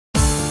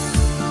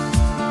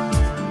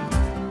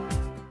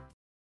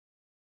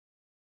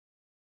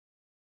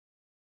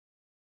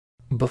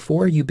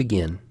Before you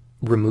begin,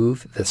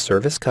 remove the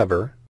service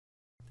cover,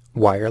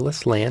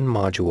 wireless LAN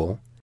module,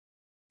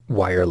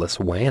 wireless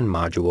WAN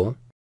module,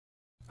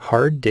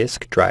 hard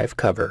disk drive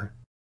cover,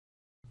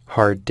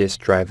 hard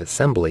disk drive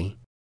assembly,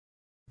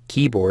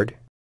 keyboard,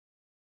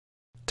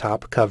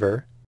 top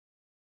cover,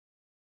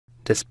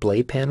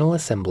 display panel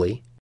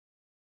assembly,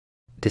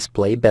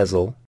 display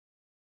bezel,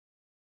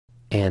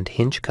 and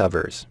hinge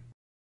covers.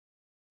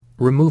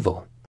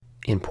 Removal.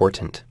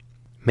 Important.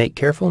 Make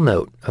careful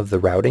note of the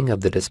routing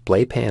of the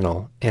display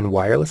panel and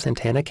wireless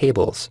antenna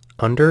cables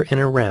under and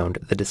around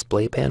the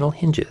display panel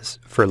hinges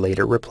for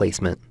later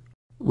replacement.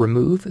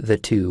 Remove the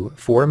two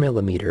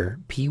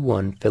 4mm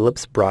P1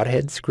 Phillips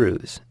broadhead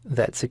screws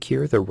that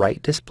secure the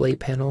right display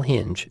panel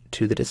hinge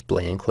to the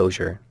display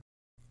enclosure.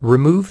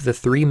 Remove the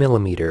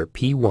 3mm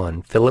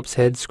P1 Phillips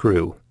head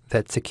screw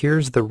that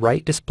secures the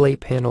right display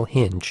panel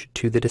hinge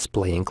to the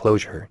display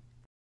enclosure.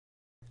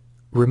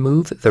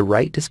 Remove the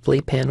right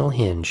display panel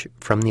hinge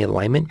from the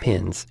alignment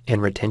pins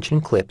and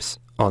retention clips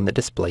on the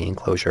display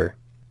enclosure.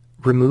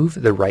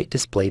 Remove the right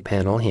display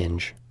panel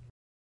hinge.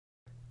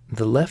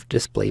 The left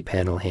display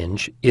panel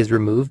hinge is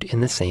removed in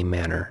the same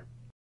manner.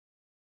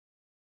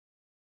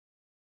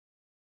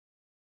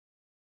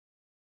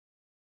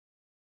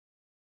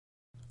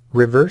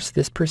 Reverse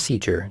this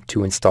procedure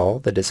to install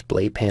the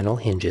display panel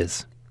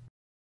hinges.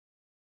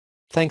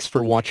 Thanks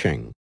for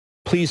watching.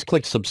 Please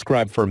click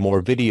subscribe for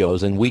more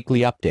videos and weekly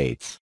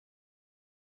updates.